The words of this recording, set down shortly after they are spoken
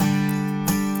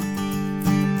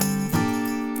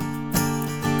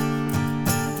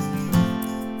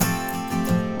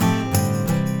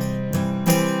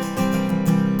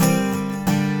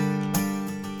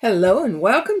Hello and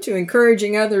welcome to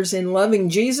Encouraging Others in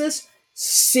Loving Jesus,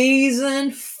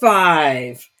 Season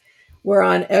 5. We're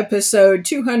on episode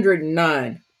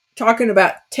 209, talking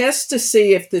about tests to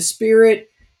see if the Spirit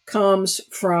comes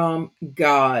from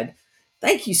God.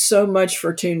 Thank you so much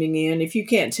for tuning in. If you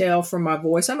can't tell from my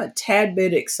voice, I'm a tad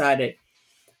bit excited.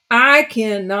 I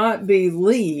cannot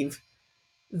believe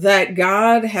that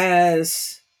God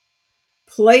has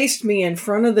placed me in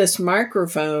front of this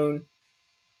microphone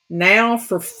now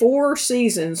for 4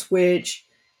 seasons, which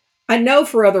I know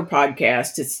for other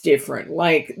podcasts it's different.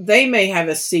 Like they may have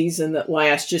a season that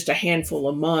lasts just a handful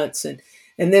of months and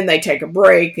then they take a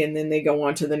break and then they go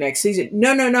on to the next season.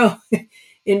 No.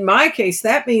 In my case,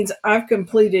 that means I've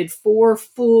completed 4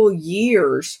 full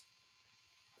years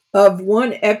of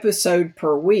 1 episode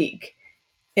per week.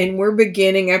 And we're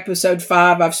beginning episode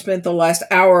 5. I've spent the last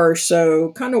hour or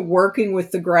so kind of working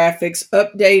with the graphics,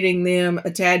 updating them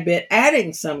a tad bit,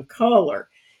 adding some color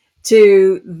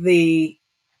to the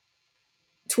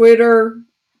Twitter,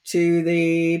 to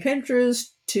the Pinterest,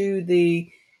 to the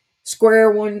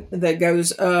square one that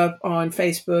goes up on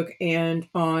Facebook and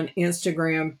on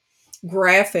Instagram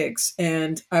graphics.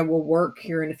 And I will work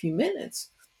here in a few minutes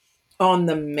on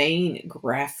the main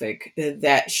graphic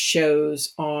that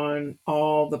shows on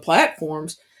all the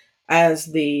platforms as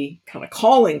the kind of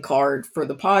calling card for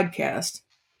the podcast.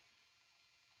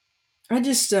 I'm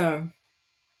just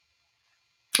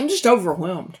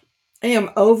overwhelmed. I am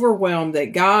overwhelmed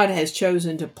that God has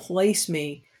chosen to place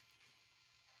me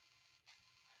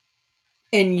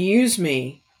and use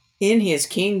me in his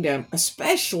kingdom,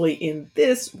 especially in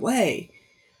this way.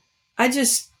 I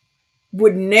just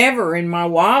would never in my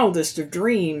wildest of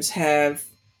dreams have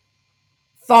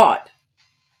thought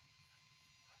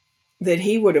that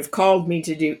he would have called me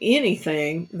to do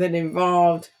anything that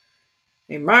involved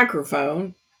a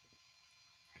microphone.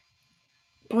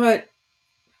 But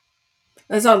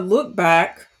as I look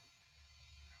back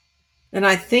and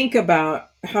I think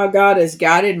about how God has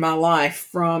guided my life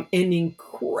from an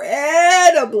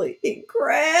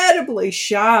incredibly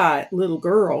shy little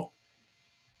girl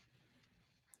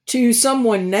to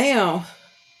someone now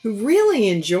who really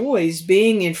enjoys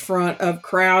being in front of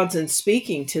crowds and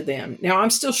speaking to them. Now, I'm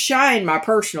still shy in my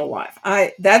personal life.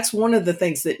 That's one of the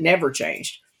things that never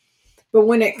changed. But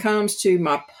when it comes to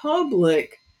my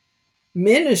public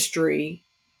ministry,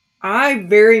 I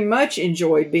very much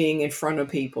enjoy being in front of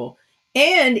people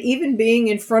and even being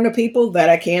in front of people that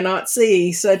I cannot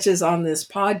see, such as on this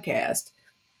podcast.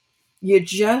 You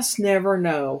just never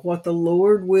know what the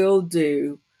Lord will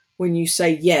do when you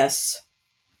say yes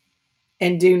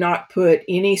and do not put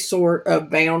any sort of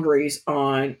boundaries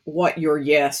on what your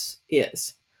yes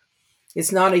is.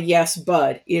 It's not a yes,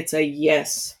 but it's a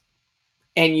yes.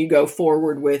 And you go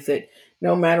forward with it,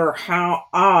 no matter how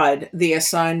odd the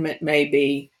assignment may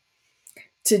be.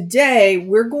 Today,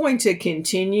 we're going to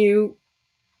continue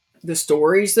the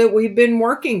stories that we've been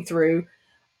working through.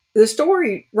 The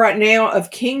story right now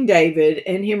of King David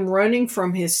and him running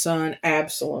from his son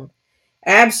Absalom.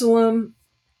 Absalom,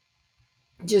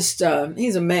 just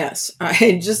he's a mess.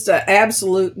 Just an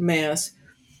absolute mess.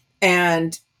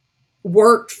 And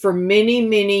worked for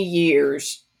many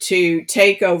years to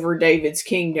take over David's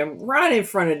kingdom right in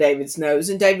front of David's nose.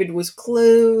 And David was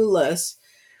clueless.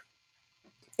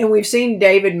 And we've seen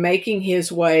David making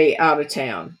his way out of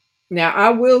town. Now,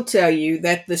 I will tell you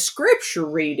that the scripture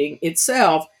reading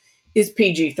itself is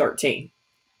PG-13.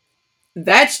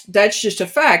 That's just a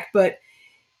fact, but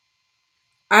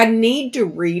I need to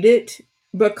read it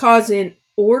because in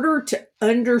order to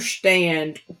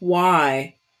understand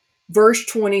why verse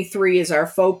 23 is our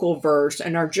focal verse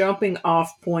and our jumping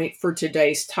off point for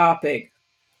today's topic,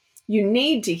 you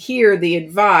need to hear the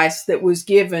advice that was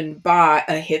given by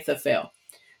Ahithophel.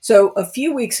 So a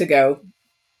few weeks ago,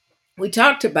 we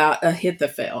talked about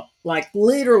Ahithophel, like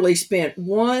literally spent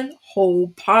one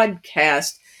whole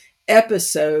podcast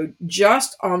episode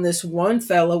just on this one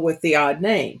fellow with the odd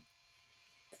name.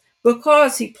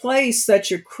 Because he plays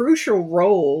such a crucial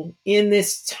role in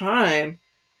this time,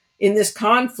 in this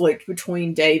conflict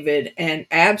between David and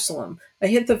Absalom.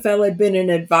 Ahithophel had been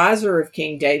an advisor of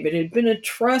King David, had been a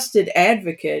trusted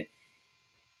advocate,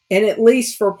 and at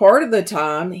least for part of the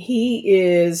time, he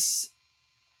is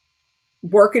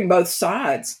working both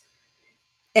sides.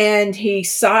 And he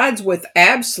sides with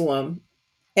Absalom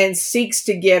and seeks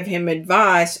to give him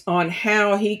advice on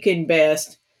how he can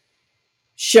best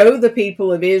show the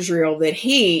people of Israel that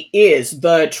he is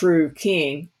the true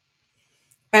king,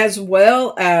 as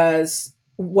well as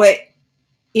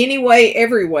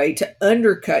every way to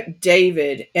undercut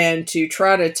David and to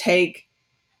try to take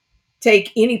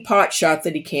any pot shot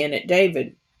that he can at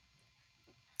David.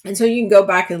 And so you can go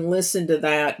back and listen to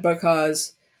that,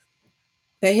 because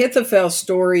the Ahithophel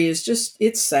story is just,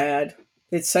 it's sad.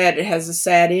 It's sad. It has a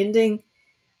sad ending.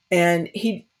 And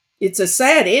it's a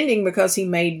sad ending because he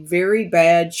made very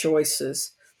bad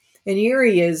choices. And here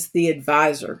he is, the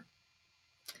advisor.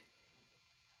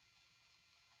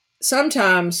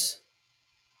 Sometimes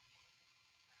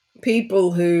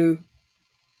people who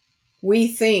we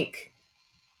think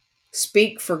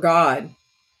speak for God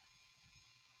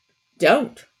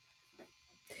don't.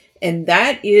 And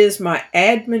that is my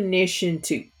admonition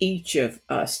to each of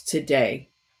us today.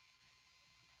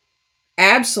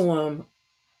 Absalom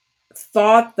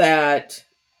thought that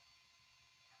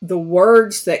the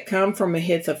words that come from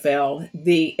Ahithophel,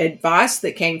 the advice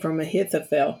that came from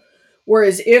Ahithophel, were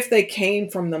as if they came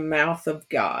from the mouth of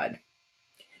God.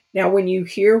 Now, when you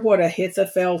hear what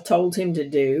Ahithophel told him to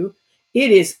do,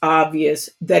 it is obvious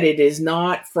that it is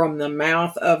not from the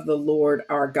mouth of the Lord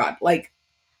our God. Like,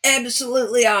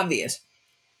 absolutely obvious.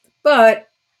 But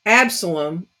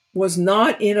Absalom was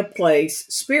not in a place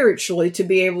spiritually to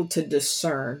be able to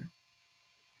discern.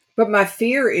 But my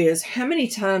fear is, how many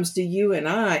times do you and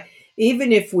I,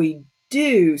 even if we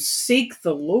do seek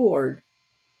the Lord,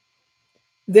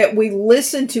 that we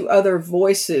listen to other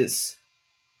voices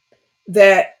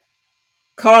that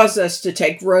cause us to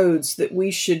take roads that we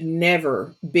should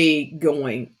never be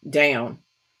going down?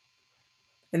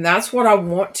 And that's what I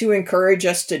want to encourage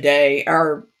us today.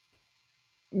 Our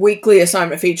weekly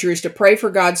assignment feature is to pray for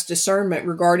God's discernment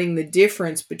regarding the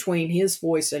difference between his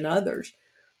voice and others.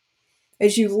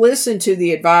 As you listen to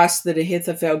the advice that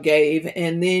Ahithophel gave,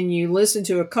 and then you listen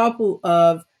to a couple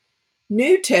of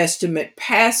New Testament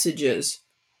passages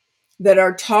that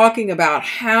are talking about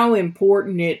how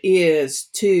important it is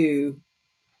to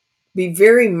be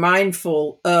very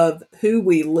mindful of who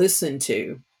we listen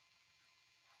to.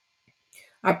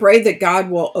 I pray that God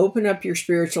will open up your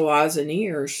spiritual eyes and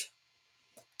ears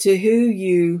to who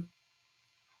you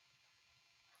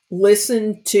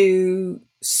listen to,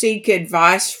 seek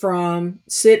advice from,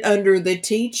 sit under the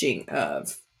teaching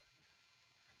of.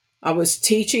 I was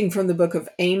teaching from the book of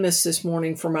Amos this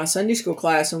morning for my Sunday school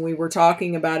class, and we were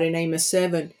talking about in Amos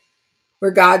 7,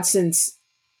 where God sends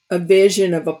a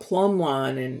vision of a plumb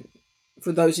line. And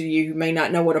for those of you who may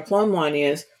not know what a plumb line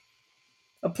is,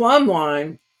 a plumb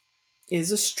line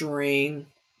is a string,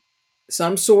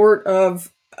 some sort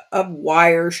of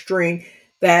wire string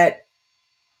that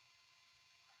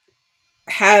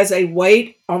has a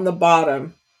weight on the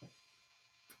bottom,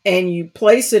 and you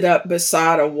place it up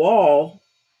beside a wall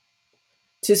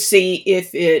to see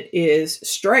if it is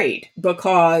straight,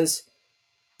 because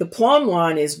the plumb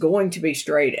line is going to be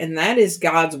straight, and that is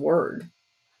God's word.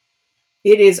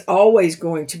 It is always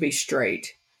going to be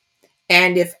straight.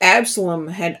 And if Absalom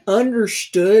had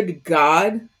understood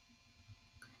God,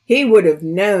 he would have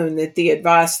known that the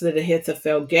advice that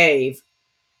Ahithophel gave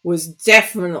was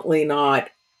definitely not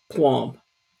plumb,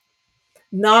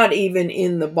 not even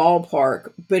in the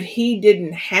ballpark, but he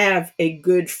didn't have a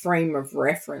good frame of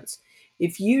reference.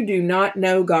 If you do not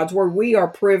know God's word, we are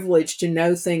privileged to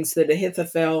know things that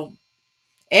Ahithophel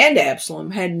and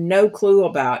Absalom had no clue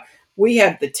about. We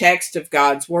have the text of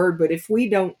God's word, but if we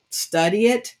don't study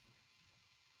it,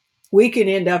 we can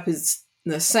end up in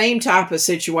the same type of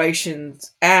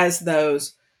situations as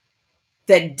those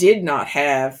that did not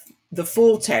have the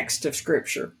full text of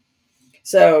Scripture.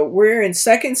 So we're in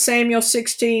 2 Samuel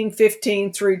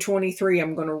 16:15 through 23.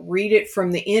 I'm going to read it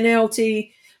from the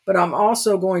NLT, but I'm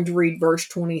also going to read verse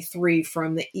 23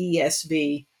 from the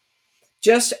ESV.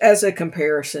 Just as a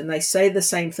comparison, they say the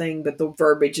same thing, but the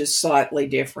verbiage is slightly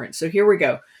different. So here we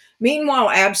go. Meanwhile,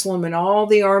 Absalom and all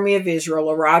the army of Israel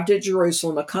arrived at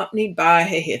Jerusalem, accompanied by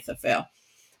Ahithophel.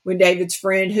 When David's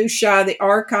friend Hushai the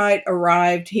Archite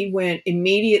arrived, he went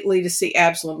immediately to see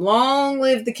Absalom. "Long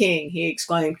live the king," he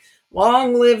exclaimed.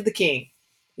 "Long live the king."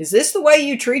 "Is this the way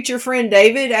you treat your friend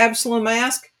David?" Absalom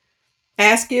asked.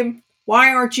 "Ask him.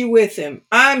 Why aren't you with him?"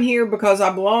 "I'm here because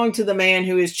I belong to the man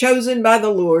who is chosen by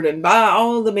the Lord and by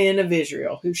all the men of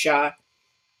Israel," Hushai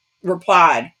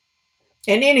replied.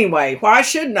 "And anyway, why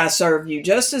shouldn't I serve you?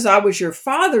 Just as I was your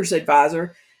father's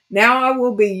advisor, now I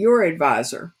will be your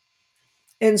advisor."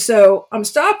 And so I'm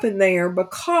stopping there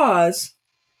because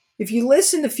if you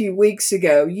listened a few weeks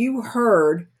ago, you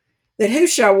heard that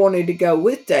Hushai wanted to go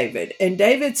with David. And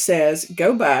David says,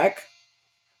 go back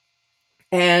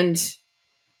and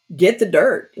get the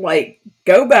dirt. Like,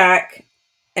 go back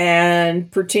and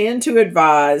pretend to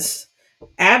advise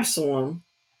Absalom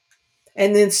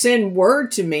and then send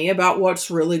word to me about what's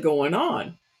really going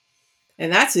on.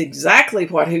 And that's exactly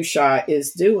what Hushai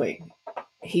is doing.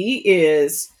 He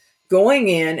is going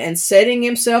in and setting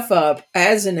himself up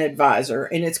as an advisor,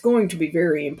 and it's going to be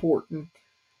very important.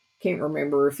 Can't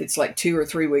remember if it's like 2 or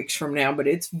 3 weeks from now, but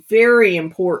it's very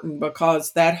important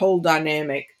because that whole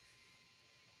dynamic,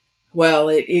 well,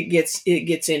 it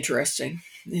gets interesting,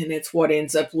 and it's what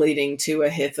ends up leading to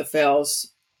Ahithophel's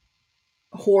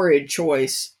horrid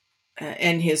choice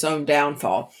and his own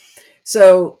downfall.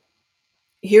 So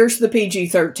here's the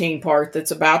PG-13 part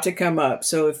that's about to come up.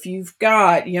 So if you've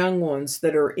got young ones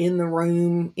that are in the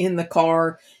room, in the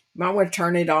car, you might want to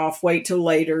turn it off, wait till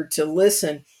later to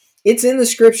listen. It's in the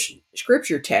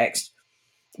scripture text,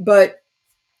 but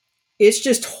it's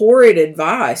just horrid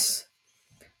advice,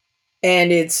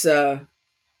 and it's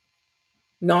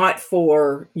not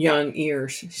for young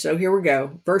ears. So here we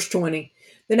go. Verse 20.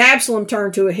 Then Absalom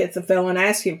turned to Ahithophel and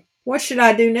asked him, "What should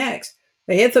I do next?"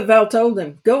 Ahithophel told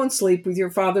him, "Go and sleep with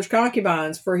your father's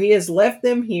concubines, for he has left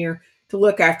them here to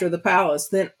look after the palace.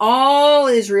 Then all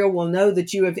Israel will know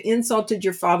that you have insulted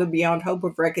your father beyond hope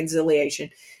of reconciliation,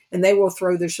 and they will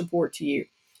throw their support to you."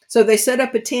 So they set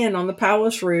up a tent on the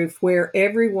palace roof where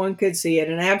everyone could see it,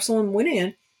 and Absalom went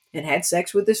in and had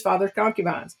sex with his father's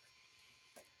concubines.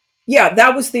 Yeah,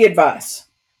 that was the advice.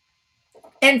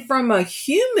 And from a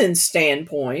human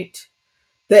standpoint,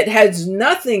 that has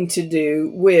nothing to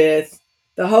do with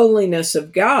the holiness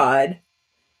of God,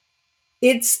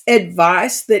 it's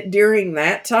advice that during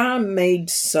that time made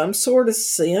some sort of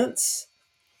sense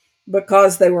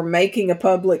because they were making a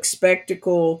public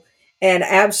spectacle, and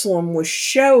Absalom was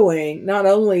showing not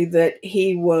only that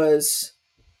he was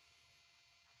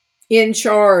in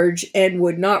charge and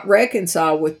would not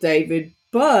reconcile with David,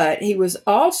 but he was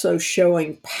also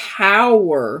showing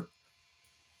power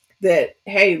that,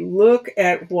 hey, look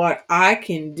at what I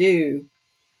can do.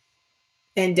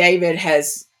 And David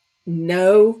has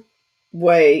no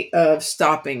way of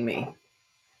stopping me.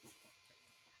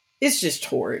 It's just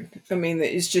horrid. I mean,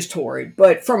 it's just horrid.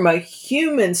 But from a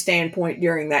human standpoint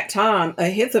during that time,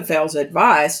 Ahithophel's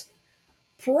advice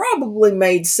probably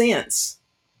made sense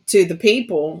to the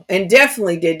people and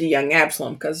definitely did to young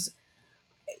Absalom because,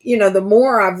 the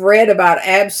more I've read about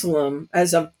Absalom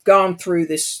as I've gone through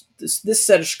this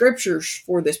set of scriptures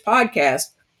for this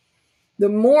podcast, the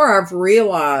more I've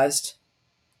realized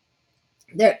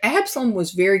that Absalom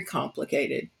was very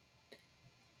complicated.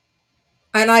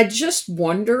 And I just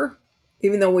wonder,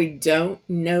 even though we don't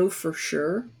know for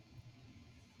sure,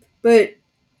 but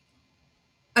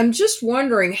I'm just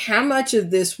wondering how much of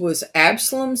this was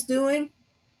Absalom's doing.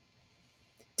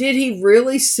 Did he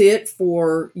really sit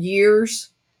for years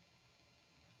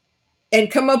and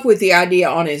come up with the idea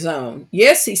on his own?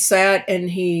 Yes, he sat and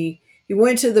he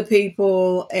went to the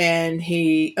people and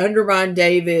he undermined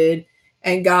David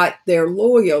and got their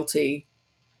loyalty.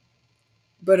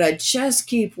 But I just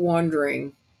keep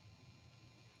wondering,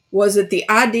 was it the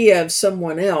idea of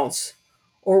someone else,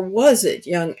 or was it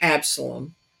young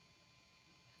Absalom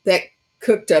that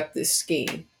cooked up this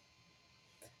scheme?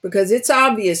 Because it's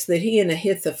obvious that he and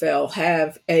Ahithophel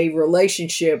have a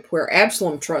relationship where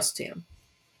Absalom trusts him.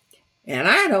 And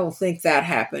I don't think that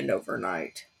happened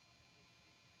overnight.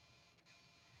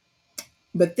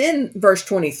 But then verse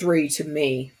 23 to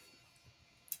me,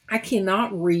 I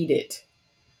cannot read it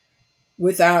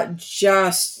without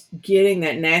just getting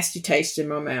that nasty taste in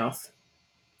my mouth.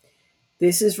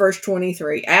 This is verse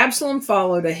 23. Absalom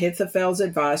followed Ahithophel's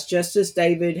advice just as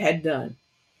David had done.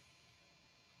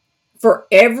 For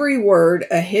every word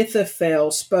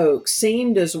Ahithophel spoke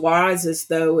seemed as wise as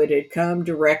though it had come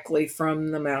directly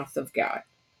from the mouth of God.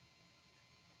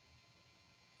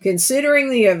 Considering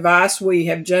the advice we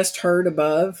have just heard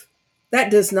above, that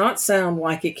does not sound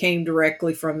like it came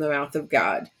directly from the mouth of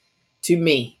God to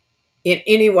me in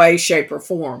any way, shape, or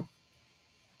form.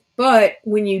 But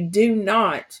when you do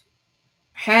not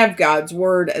have God's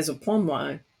word as a plumb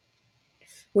line,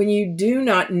 when you do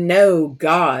not know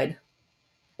God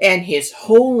and his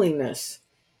holiness,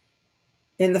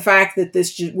 and the fact that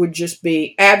this would just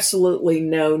be absolutely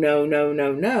no, no, no,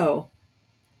 no, no,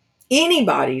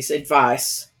 anybody's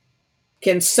advice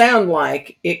can sound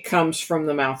like it comes from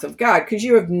the mouth of God because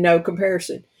you have no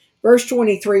comparison. Verse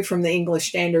 23 from the English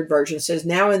Standard Version says,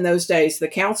 "Now in those days the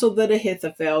counsel that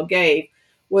Ahithophel gave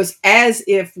was as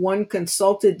if one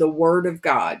consulted the word of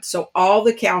God. So all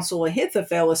the counsel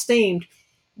Ahithophel esteemed,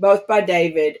 both by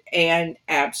David and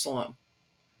Absalom."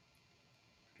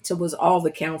 So was all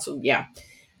the counsel, yeah.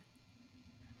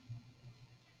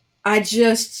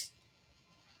 This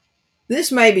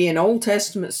may be an Old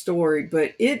Testament story,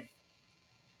 but it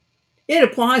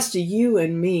applies to you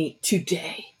and me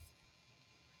today.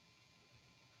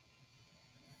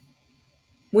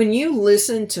 When you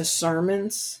listen to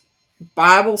sermons,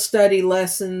 Bible study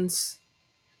lessons,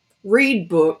 read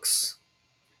books.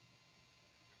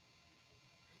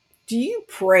 Do you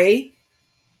pray?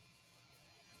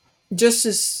 Just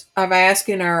as I've asked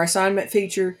in our assignment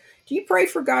feature, do you pray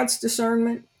for God's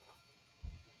discernment?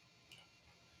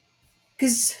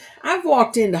 Because I've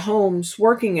walked into homes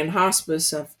working in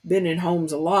hospice. I've been in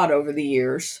homes a lot over the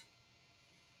years.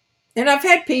 And I've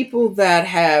had people that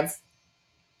have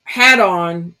had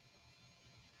on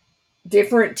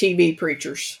different TV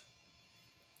preachers.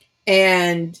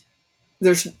 And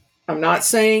there's I'm not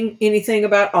saying anything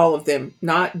about all of them.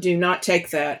 Do not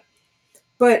take that.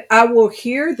 But I will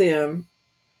hear the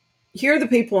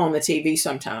people on the TV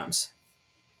sometimes.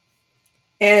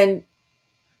 And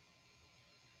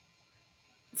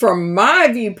from my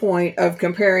viewpoint of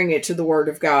comparing it to the Word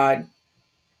of God,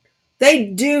 they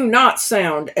do not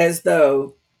sound as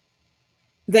though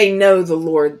they know the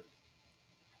Lord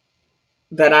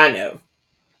that I know.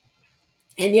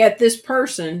 And yet, this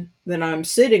person that I'm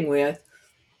sitting with,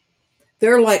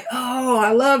 they're like, oh,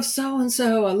 I love so and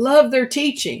so. I love their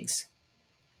teachings.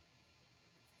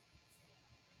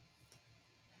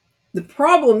 The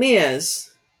problem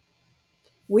is,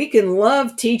 we can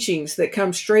love teachings that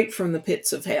come straight from the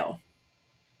pits of hell.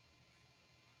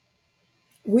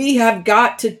 We have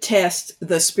got to test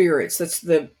the spirits. That's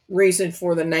the reason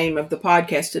for the name of the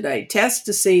podcast today. Test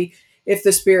to see if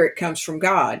the spirit comes from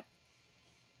God.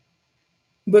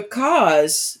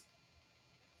 Because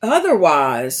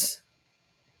otherwise,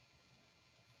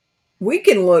 we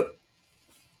can look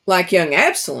like young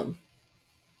Absalom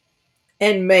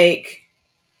and make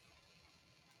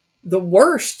the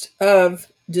worst of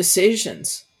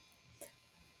decisions.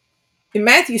 In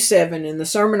Matthew 7, in the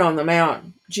Sermon on the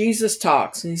Mount, Jesus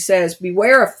talks and he says,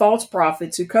 beware of false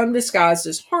prophets who come disguised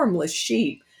as harmless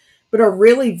sheep, but are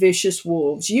really vicious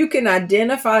wolves. You can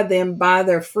identify them by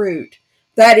their fruit.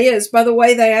 That is, by the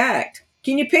way they act.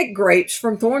 Can you pick grapes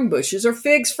from thorn bushes or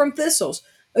figs from thistles?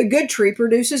 A good tree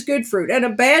produces good fruit, and a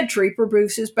bad tree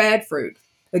produces bad fruit.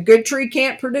 A good tree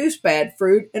can't produce bad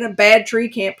fruit, and a bad tree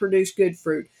can't produce good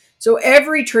fruit. So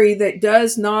every tree that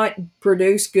does not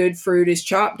produce good fruit is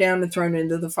chopped down and thrown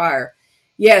into the fire.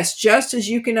 Yes, just as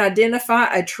you can identify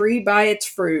a tree by its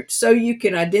fruit, so you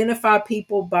can identify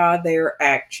people by their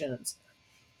actions.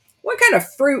 What kind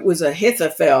of fruit was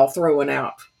Ahithophel throwing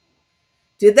out?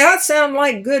 Did that sound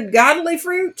like good godly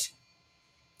fruit?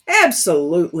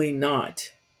 Absolutely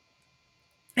not.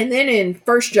 And then in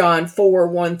 1 John 4,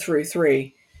 1 through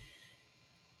 3,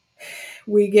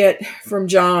 we get from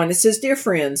John, it says, dear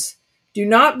friends, do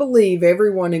not believe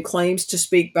everyone who claims to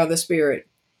speak by the Spirit.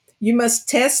 You must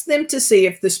test them to see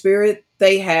if the Spirit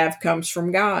they have comes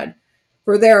from God.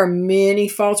 For there are many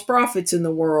false prophets in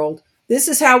the world. This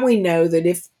is how we know that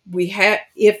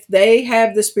if they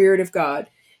have the Spirit of God.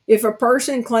 If a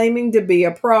person claiming to be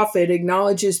a prophet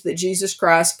acknowledges that Jesus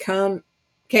Christ came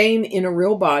in a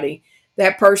real body,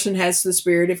 that person has the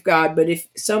Spirit of God. But if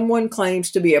someone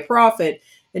claims to be a prophet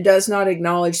and does not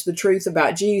acknowledge the truth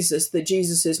about Jesus, that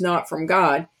Jesus is not from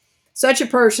God, such a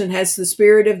person has the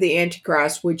spirit of the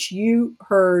Antichrist, which you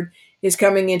heard is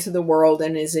coming into the world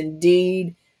and is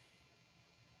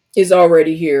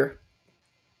already here.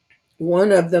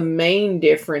 One of the main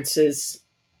differences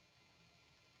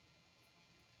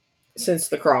since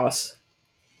the cross,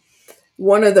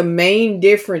 one of the main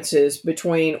differences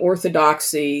between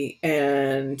orthodoxy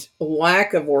and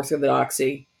lack of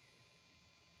orthodoxy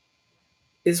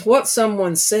is what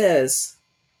someone says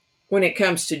when it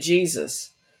comes to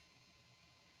Jesus.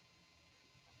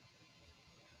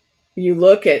 You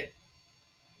look at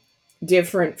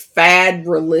different fad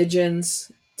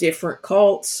religions, different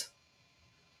cults.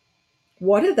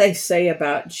 What do they say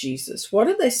about Jesus? What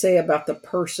do they say about the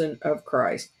person of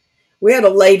Christ? We had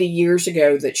a lady years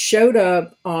ago that showed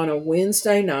up on a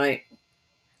Wednesday night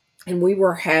and we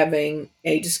were having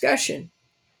a discussion.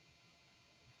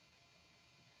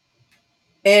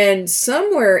 And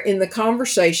somewhere in the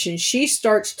conversation, she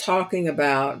starts talking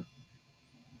about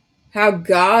how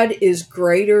God is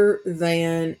greater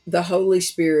than the Holy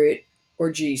Spirit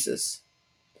or Jesus.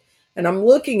 And I'm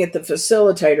looking at the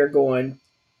facilitator going,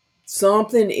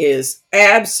 something is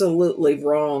absolutely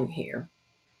wrong here.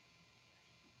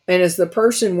 And as the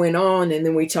person went on and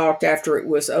then we talked after it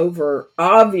was over,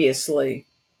 obviously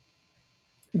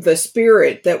the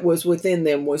spirit that was within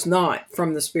them was not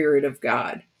from the Spirit of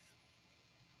God.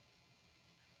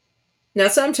 Now,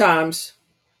 sometimes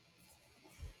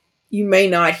you may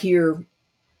not hear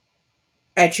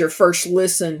at your first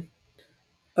listen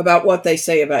about what they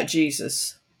say about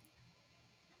Jesus.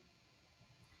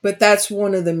 But that's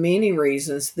one of the many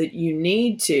reasons that you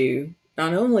need to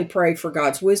not only pray for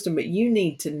God's wisdom, but you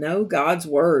need to know God's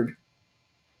word.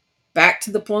 Back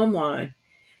to the plumb line.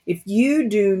 If you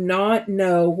do not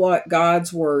know what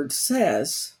God's word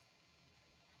says,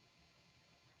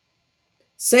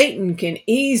 Satan can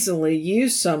easily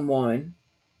use someone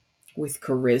with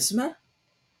charisma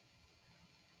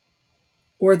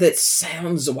or that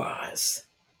sounds wise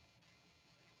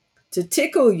to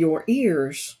tickle your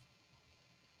ears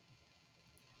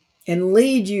and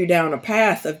lead you down a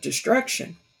path of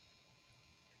destruction.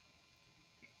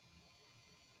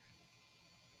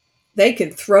 They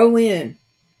can throw in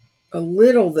a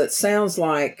little that sounds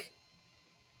like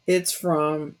it's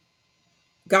from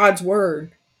God's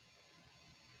word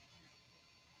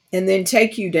and then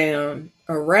take you down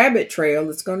a rabbit trail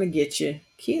that's going to get you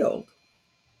killed.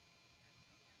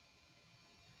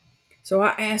 So I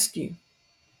ask you,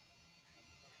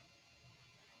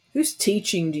 whose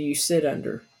teaching do you sit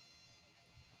under?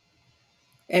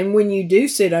 And when you do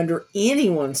sit under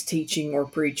anyone's teaching or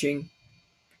preaching,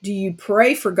 do you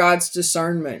pray for God's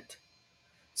discernment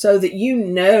so that you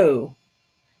know?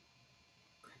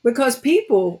 Because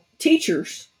people,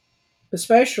 teachers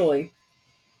especially,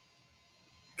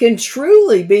 can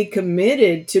truly be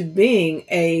committed to being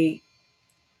a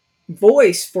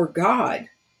voice for God.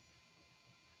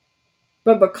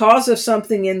 But because of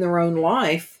something in their own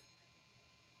life,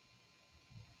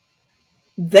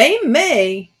 they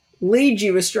may lead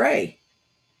you astray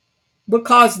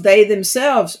because they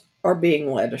themselves are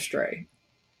being led astray.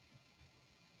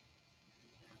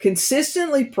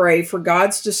 Consistently pray for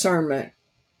God's discernment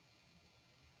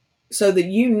so that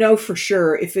you know for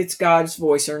sure if it's God's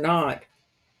voice or not.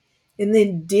 And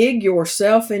then dig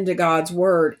yourself into God's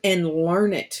word and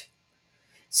learn it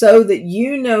so that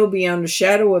you know beyond a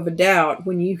shadow of a doubt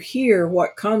when you hear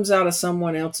what comes out of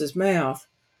someone else's mouth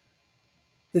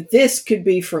that this could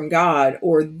be from God,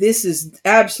 or this is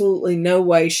absolutely no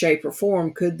way, shape, or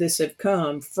form could this have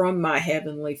come from my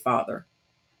heavenly Father.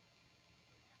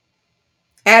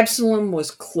 Absalom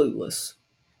was clueless.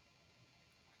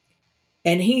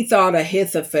 And he thought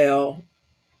Ahithophel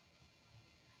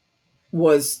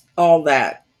was all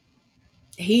that.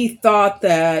 He thought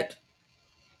that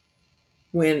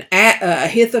when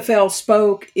Ahithophel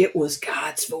spoke, it was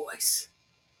God's voice.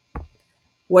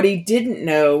 What he didn't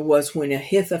know was when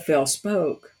Ahithophel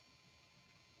spoke,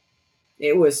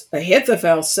 it was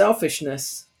Ahithophel's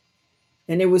selfishness,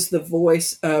 and it was the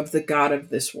voice of the God of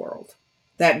this world,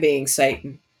 that being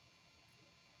Satan.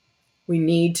 We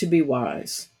need to be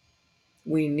wise.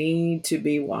 We need to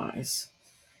be wise.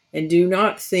 And do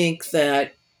not think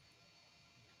that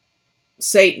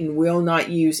Satan will not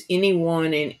use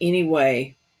anyone in any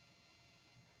way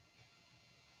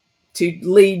to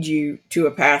lead you to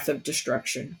a path of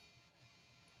destruction.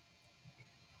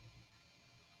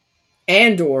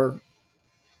 And or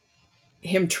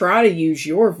him try to use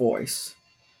your voice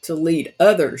to lead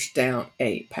others down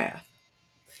a path.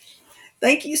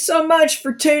 Thank you so much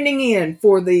for tuning in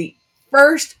for the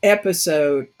first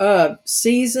episode of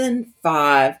season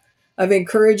 5 of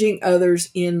Encouraging Others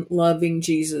in Loving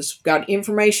Jesus. Got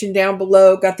information down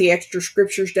below, got the extra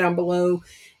scriptures down below.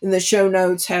 In the show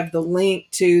notes have the link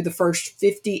to the first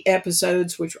 50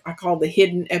 episodes, which I call the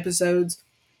hidden episodes.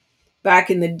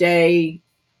 Back in the day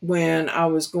when I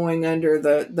was going under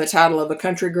the title of A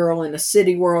Country Girl in a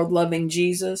City World Loving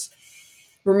Jesus.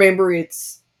 Remember,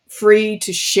 it's free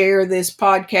to share this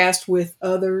podcast with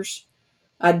others.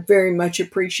 I'd very much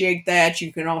appreciate that.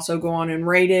 You can also go on and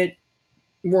rate it.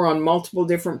 We're on multiple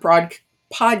different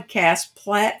podcast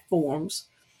platforms.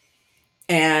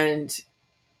 And,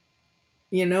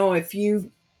 you know, if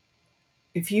you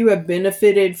have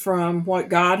benefited from what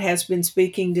God has been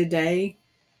speaking today,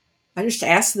 I just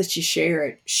ask that you share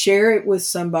it. Share it with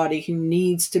somebody who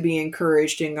needs to be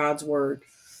encouraged in God's word,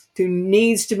 who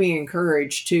needs to be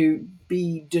encouraged to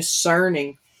be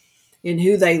discerning in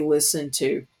who they listen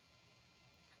to.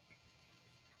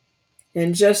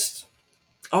 And just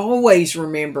always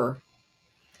remember,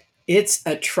 it's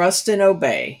a trust and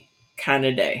obey kind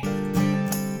of day.